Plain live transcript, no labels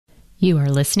You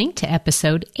are listening to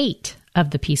episode 8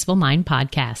 of the Peaceful Mind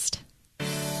Podcast.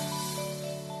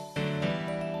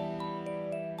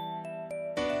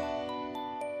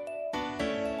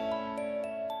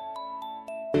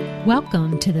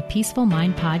 Welcome to the Peaceful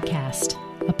Mind Podcast,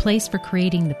 a place for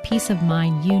creating the peace of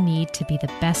mind you need to be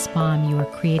the best mom you are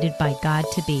created by God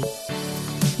to be.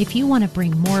 If you want to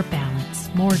bring more balance,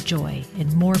 more joy,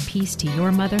 and more peace to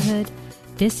your motherhood,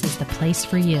 this is the place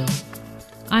for you.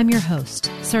 I'm your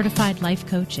host, certified life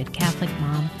coach and Catholic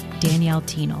mom, Danielle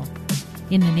Tienel.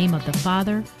 In the name of the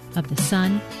Father, of the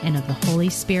Son, and of the Holy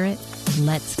Spirit,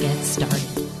 let's get started.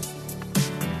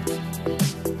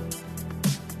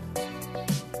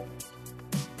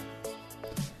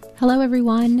 Hello,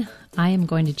 everyone. I am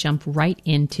going to jump right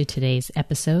into today's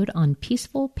episode on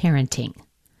peaceful parenting.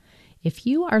 If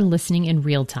you are listening in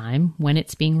real time when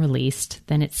it's being released,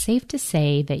 then it's safe to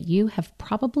say that you have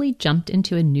probably jumped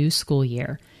into a new school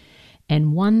year,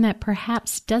 and one that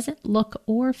perhaps doesn't look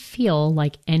or feel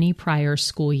like any prior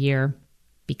school year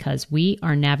because we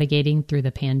are navigating through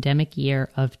the pandemic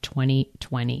year of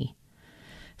 2020.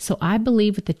 So I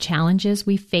believe with the challenges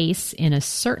we face in a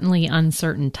certainly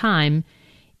uncertain time,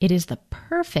 it is the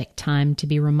perfect time to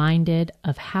be reminded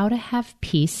of how to have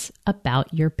peace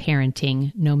about your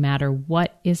parenting no matter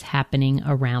what is happening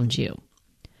around you.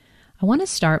 I want to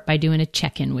start by doing a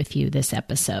check-in with you this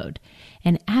episode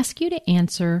and ask you to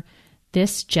answer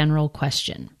this general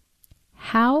question.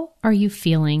 How are you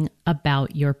feeling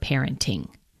about your parenting?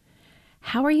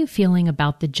 How are you feeling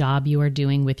about the job you are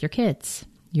doing with your kids,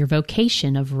 your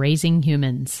vocation of raising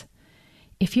humans?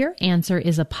 If your answer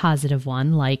is a positive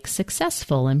one, like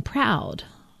successful and proud,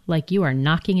 like you are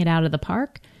knocking it out of the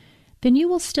park, then you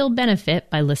will still benefit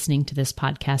by listening to this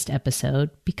podcast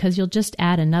episode because you'll just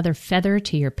add another feather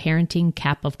to your parenting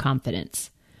cap of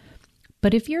confidence.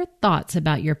 But if your thoughts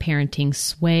about your parenting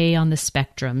sway on the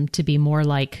spectrum to be more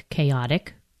like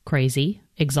chaotic, crazy,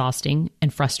 exhausting,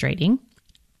 and frustrating,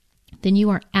 then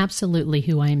you are absolutely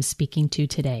who I am speaking to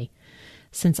today,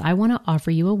 since I want to offer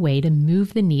you a way to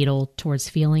move the needle towards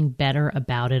feeling better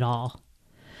about it all.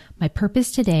 My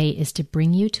purpose today is to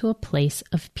bring you to a place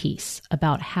of peace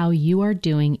about how you are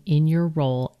doing in your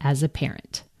role as a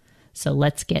parent. So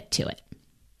let's get to it.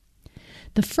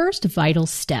 The first vital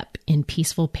step in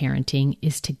peaceful parenting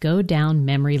is to go down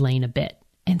memory lane a bit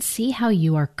and see how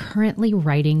you are currently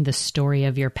writing the story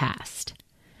of your past.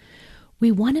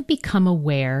 We want to become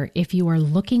aware if you are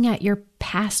looking at your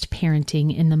past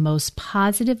parenting in the most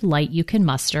positive light you can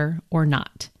muster or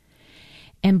not.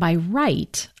 And by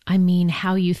right, I mean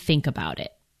how you think about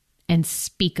it and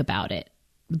speak about it,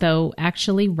 though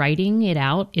actually writing it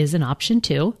out is an option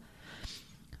too.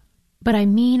 But I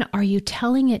mean, are you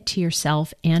telling it to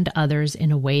yourself and others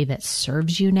in a way that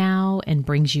serves you now and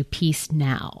brings you peace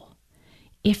now?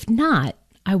 If not,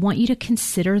 I want you to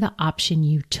consider the option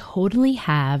you totally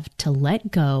have to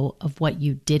let go of what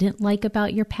you didn't like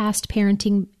about your past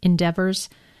parenting endeavors,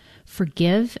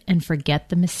 forgive and forget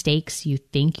the mistakes you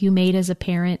think you made as a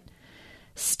parent,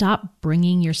 stop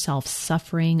bringing yourself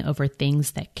suffering over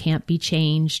things that can't be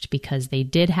changed because they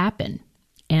did happen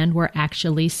and were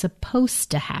actually supposed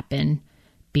to happen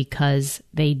because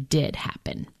they did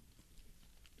happen.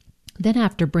 Then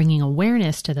after bringing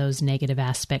awareness to those negative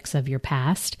aspects of your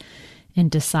past, and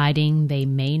deciding they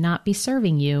may not be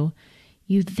serving you,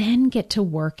 you then get to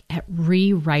work at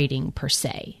rewriting per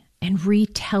se and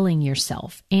retelling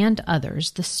yourself and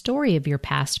others the story of your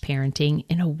past parenting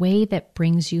in a way that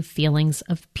brings you feelings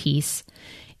of peace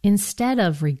instead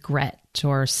of regret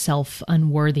or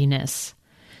self-unworthiness.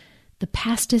 The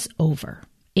past is over.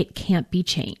 It can't be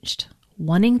changed.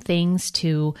 Wanting things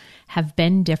to have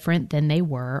been different than they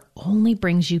were only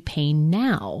brings you pain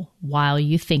now while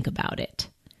you think about it.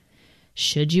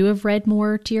 Should you have read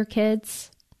more to your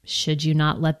kids? Should you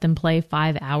not let them play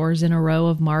 5 hours in a row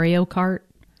of Mario Kart?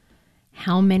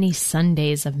 How many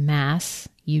Sundays of Mass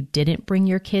you didn't bring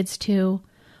your kids to?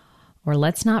 Or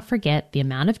let's not forget the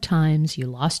amount of times you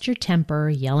lost your temper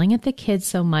yelling at the kids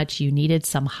so much you needed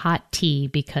some hot tea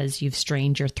because you've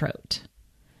strained your throat.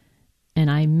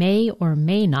 And I may or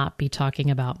may not be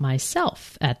talking about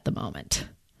myself at the moment.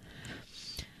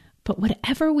 But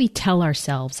whatever we tell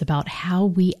ourselves about how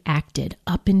we acted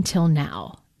up until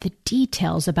now, the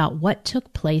details about what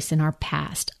took place in our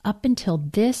past up until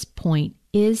this point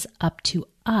is up to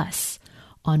us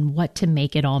on what to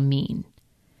make it all mean.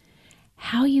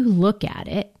 How you look at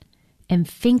it and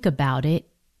think about it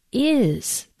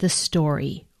is the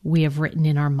story we have written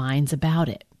in our minds about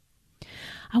it.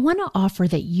 I want to offer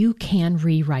that you can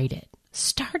rewrite it.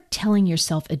 Start telling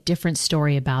yourself a different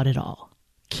story about it all.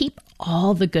 Keep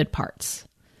all the good parts,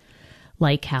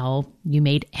 like how you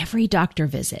made every doctor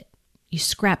visit, You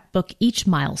scrapbook each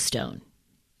milestone.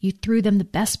 You threw them the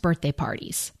best birthday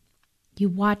parties. You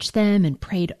watched them and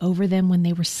prayed over them when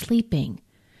they were sleeping.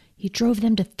 You drove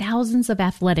them to thousands of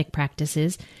athletic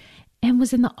practices and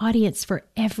was in the audience for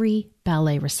every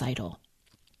ballet recital.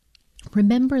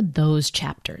 Remember those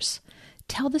chapters.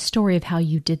 Tell the story of how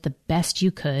you did the best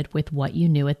you could with what you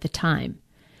knew at the time,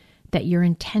 that your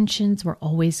intentions were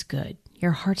always good.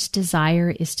 Your heart's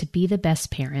desire is to be the best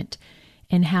parent,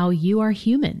 and how you are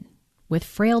human with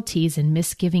frailties and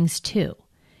misgivings too,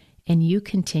 and you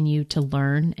continue to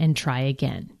learn and try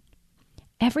again.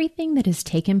 Everything that has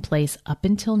taken place up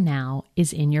until now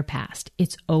is in your past.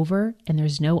 It's over, and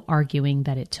there's no arguing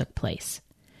that it took place.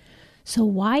 So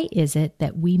why is it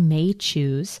that we may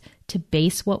choose to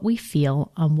base what we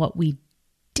feel on what we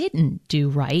didn't do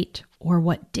right or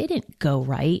what didn't go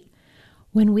right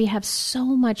when we have so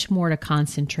much more to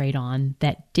concentrate on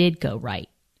that did go right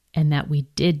and that we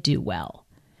did do well?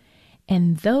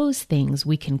 And those things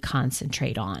we can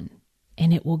concentrate on,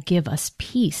 and it will give us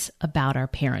peace about our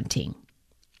parenting.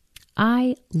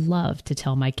 I love to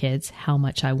tell my kids how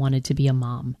much I wanted to be a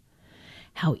mom.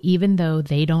 How even though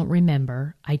they don't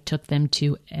remember, I took them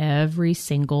to every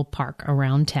single park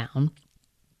around town.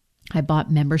 I bought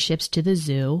memberships to the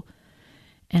zoo,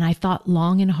 and I thought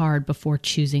long and hard before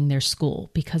choosing their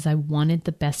school because I wanted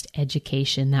the best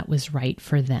education that was right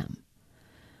for them.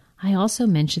 I also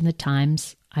mentioned the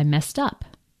times I messed up,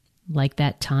 like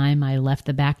that time I left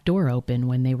the back door open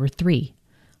when they were 3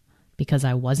 because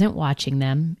I wasn't watching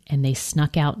them and they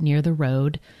snuck out near the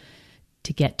road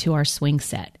to get to our swing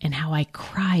set, and how I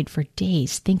cried for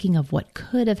days thinking of what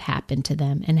could have happened to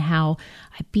them and how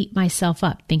I beat myself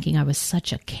up thinking I was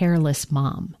such a careless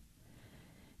mom.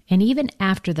 And even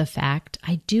after the fact,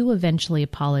 I do eventually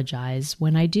apologize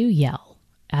when I do yell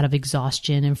out of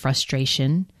exhaustion and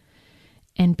frustration.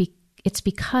 And it's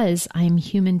because I am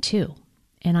human too,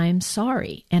 and I am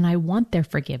sorry, and I want their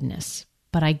forgiveness,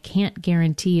 but I can't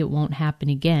guarantee it won't happen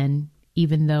again,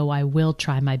 even though I will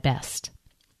try my best.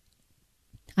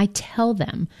 I tell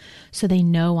them so they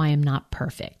know I am not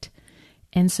perfect,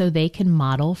 and so they can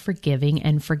model forgiving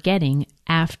and forgetting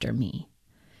after me,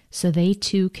 so they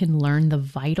too can learn the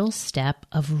vital step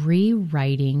of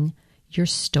rewriting your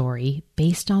story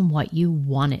based on what you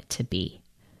want it to be,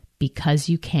 because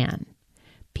you can,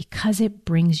 because it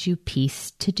brings you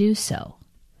peace to do so.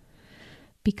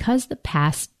 Because the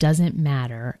past doesn't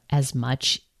matter as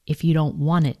much if you don't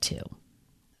want it to.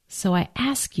 So I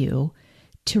ask you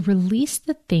to release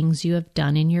the things you have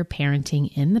done in your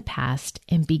parenting in the past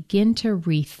and begin to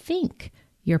rethink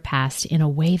your past in a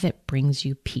way that brings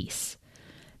you peace.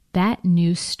 That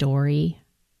new story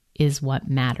is what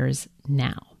matters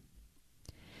now.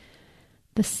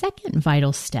 The second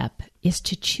vital step is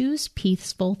to choose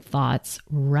peaceful thoughts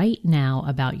right now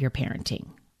about your parenting,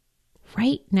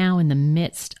 right now in the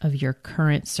midst of your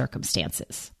current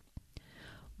circumstances.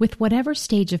 With whatever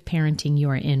stage of parenting you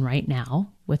are in right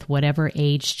now, with whatever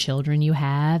age children you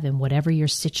have, and whatever your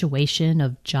situation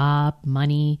of job,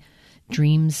 money,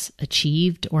 dreams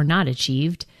achieved or not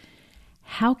achieved,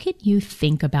 how can you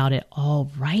think about it all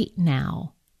right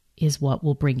now is what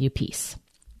will bring you peace.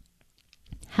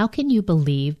 How can you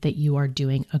believe that you are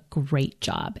doing a great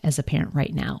job as a parent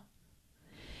right now?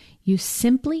 You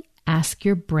simply ask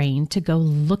your brain to go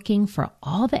looking for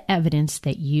all the evidence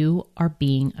that you are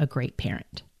being a great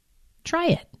parent. Try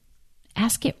it.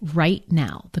 Ask it right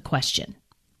now, the question.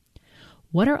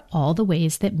 What are all the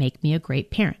ways that make me a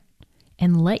great parent?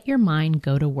 And let your mind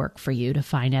go to work for you to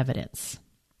find evidence.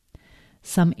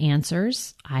 Some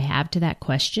answers I have to that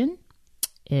question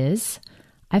is,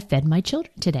 I fed my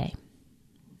children today.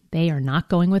 They are not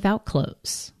going without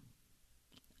clothes.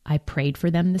 I prayed for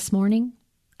them this morning.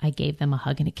 I gave them a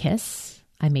hug and a kiss.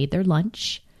 I made their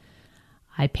lunch.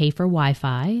 I pay for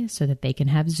Wi-Fi so that they can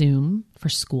have Zoom for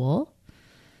school.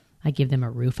 I give them a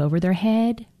roof over their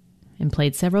head and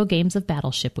played several games of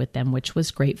Battleship with them, which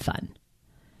was great fun.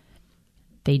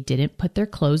 They didn't put their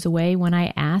clothes away when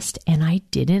I asked, and I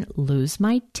didn't lose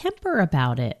my temper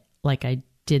about it like I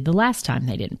did the last time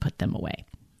they didn't put them away.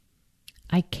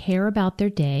 I care about their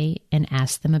day and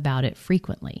ask them about it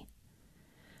frequently.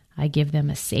 I give them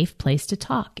a safe place to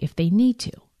talk if they need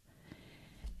to.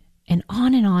 And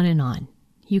on and on and on.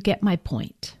 You get my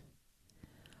point.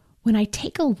 When I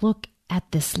take a look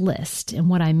at this list, and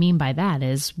what I mean by that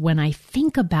is when I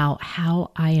think about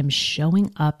how I am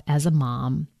showing up as a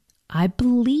mom, I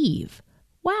believe,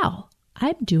 wow,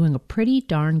 I'm doing a pretty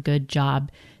darn good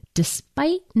job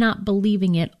despite not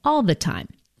believing it all the time.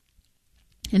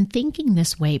 And thinking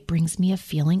this way brings me a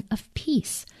feeling of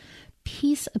peace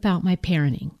about my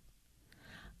parenting.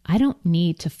 I don't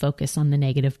need to focus on the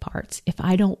negative parts if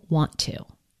I don't want to.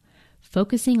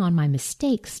 Focusing on my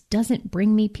mistakes doesn't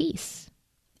bring me peace,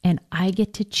 and I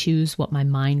get to choose what my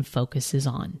mind focuses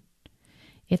on.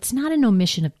 It's not an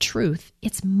omission of truth,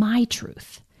 it's my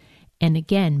truth, and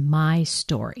again, my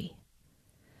story.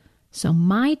 So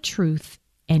my truth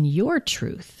and your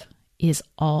truth is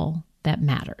all that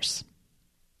matters.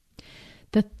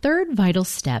 The third vital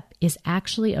step is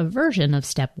actually a version of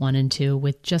step 1 and 2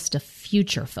 with just a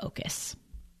future focus.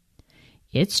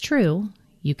 It's true,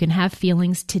 you can have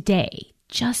feelings today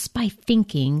just by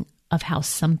thinking of how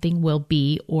something will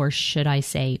be, or should I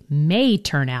say, may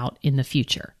turn out in the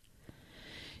future.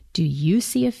 Do you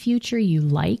see a future you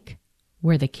like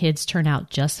where the kids turn out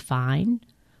just fine?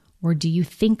 Or do you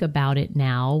think about it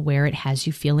now where it has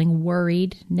you feeling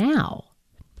worried now?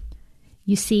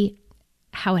 You see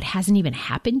how it hasn't even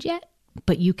happened yet,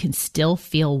 but you can still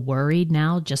feel worried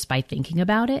now just by thinking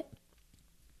about it?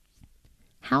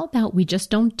 How about we just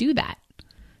don't do that?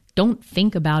 Don't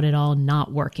think about it all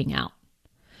not working out,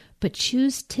 but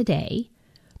choose today,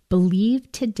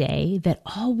 believe today that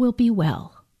all will be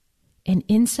well. And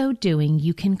in so doing,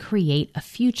 you can create a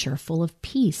future full of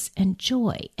peace and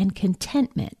joy and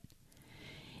contentment.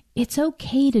 It's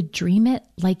okay to dream it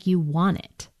like you want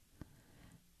it.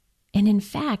 And in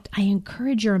fact, I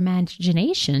encourage your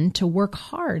imagination to work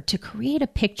hard to create a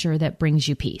picture that brings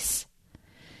you peace.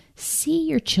 See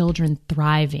your children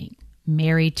thriving,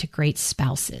 married to great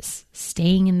spouses,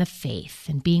 staying in the faith,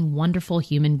 and being wonderful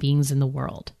human beings in the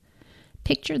world.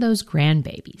 Picture those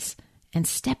grandbabies and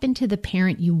step into the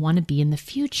parent you want to be in the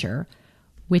future,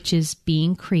 which is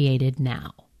being created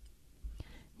now.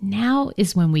 Now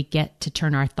is when we get to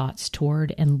turn our thoughts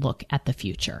toward and look at the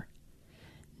future.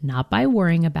 Not by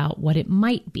worrying about what it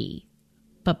might be,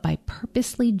 but by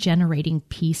purposely generating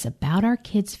peace about our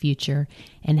kids' future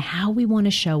and how we want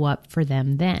to show up for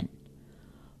them then.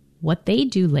 What they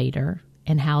do later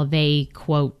and how they,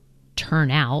 quote,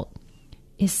 turn out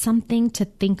is something to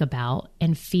think about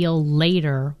and feel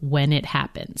later when it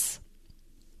happens,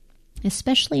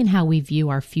 especially in how we view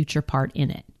our future part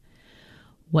in it.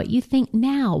 What you think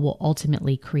now will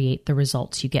ultimately create the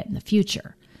results you get in the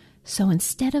future. So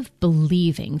instead of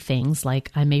believing things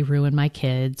like I may ruin my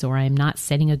kids, or I'm not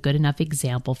setting a good enough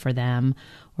example for them,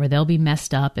 or they'll be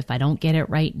messed up if I don't get it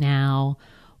right now,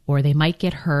 or they might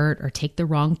get hurt or take the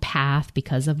wrong path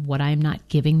because of what I'm not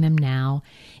giving them now,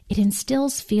 it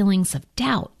instills feelings of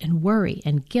doubt and worry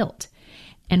and guilt.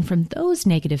 And from those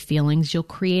negative feelings, you'll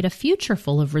create a future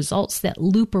full of results that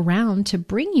loop around to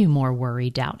bring you more worry,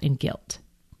 doubt, and guilt.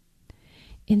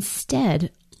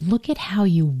 Instead, look at how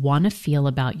you want to feel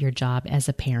about your job as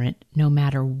a parent, no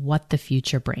matter what the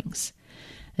future brings,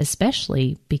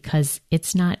 especially because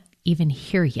it's not even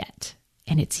here yet,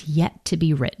 and it's yet to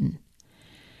be written.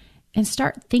 And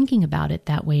start thinking about it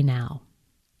that way now.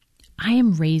 I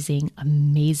am raising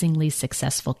amazingly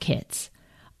successful kids.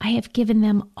 I have given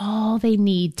them all they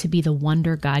need to be the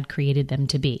wonder God created them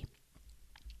to be.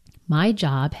 My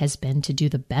job has been to do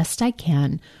the best I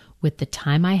can with the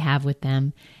time I have with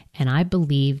them, and I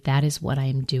believe that is what I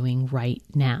am doing right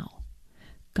now.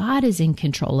 God is in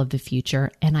control of the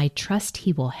future, and I trust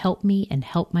He will help me and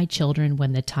help my children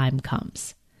when the time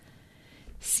comes.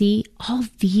 See, all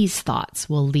these thoughts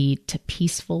will lead to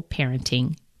peaceful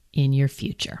parenting in your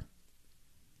future.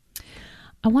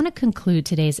 I want to conclude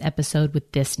today's episode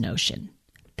with this notion,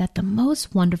 that the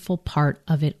most wonderful part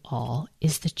of it all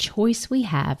is the choice we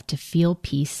have to feel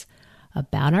peace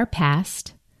about our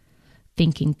past,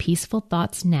 thinking peaceful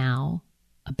thoughts now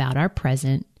about our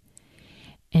present,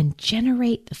 and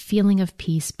generate the feeling of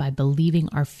peace by believing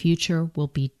our future will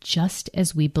be just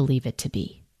as we believe it to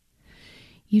be.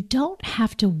 You don't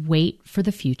have to wait for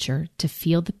the future to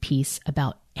feel the peace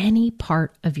about any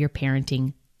part of your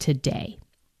parenting today.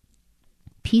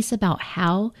 Peace about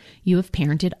how you have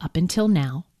parented up until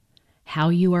now, how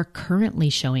you are currently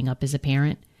showing up as a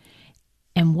parent,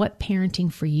 and what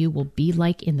parenting for you will be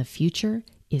like in the future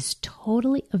is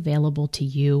totally available to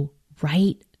you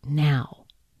right now.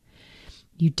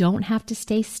 You don't have to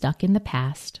stay stuck in the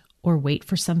past or wait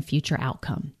for some future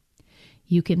outcome.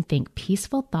 You can think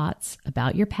peaceful thoughts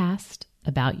about your past,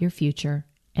 about your future,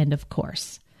 and of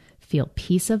course, feel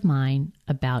peace of mind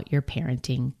about your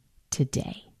parenting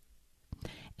today.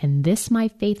 And this, my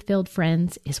faith-filled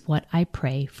friends, is what I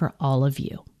pray for all of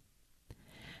you.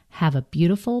 Have a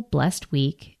beautiful, blessed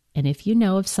week. And if you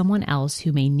know of someone else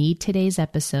who may need today's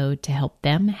episode to help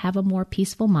them have a more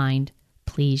peaceful mind,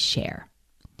 please share.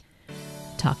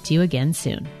 Talk to you again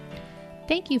soon.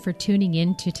 Thank you for tuning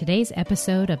in to today's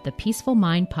episode of the Peaceful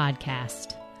Mind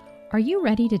Podcast. Are you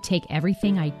ready to take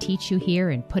everything I teach you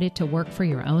here and put it to work for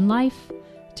your own life?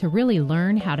 to really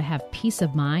learn how to have peace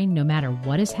of mind no matter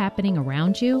what is happening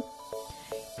around you?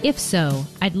 If so,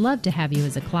 I'd love to have you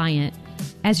as a client.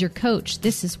 As your coach,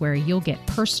 this is where you'll get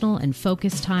personal and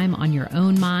focused time on your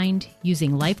own mind,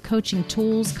 using life coaching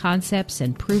tools, concepts,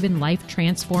 and proven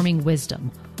life-transforming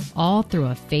wisdom, all through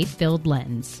a faith-filled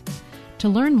lens. To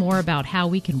learn more about how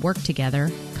we can work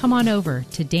together, come on over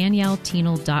to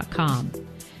DanielleTienel.com.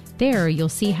 There, you'll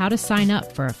see how to sign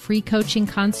up for a free coaching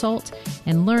consult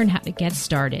and learn how to get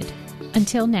started.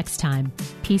 Until next time,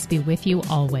 peace be with you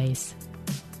always.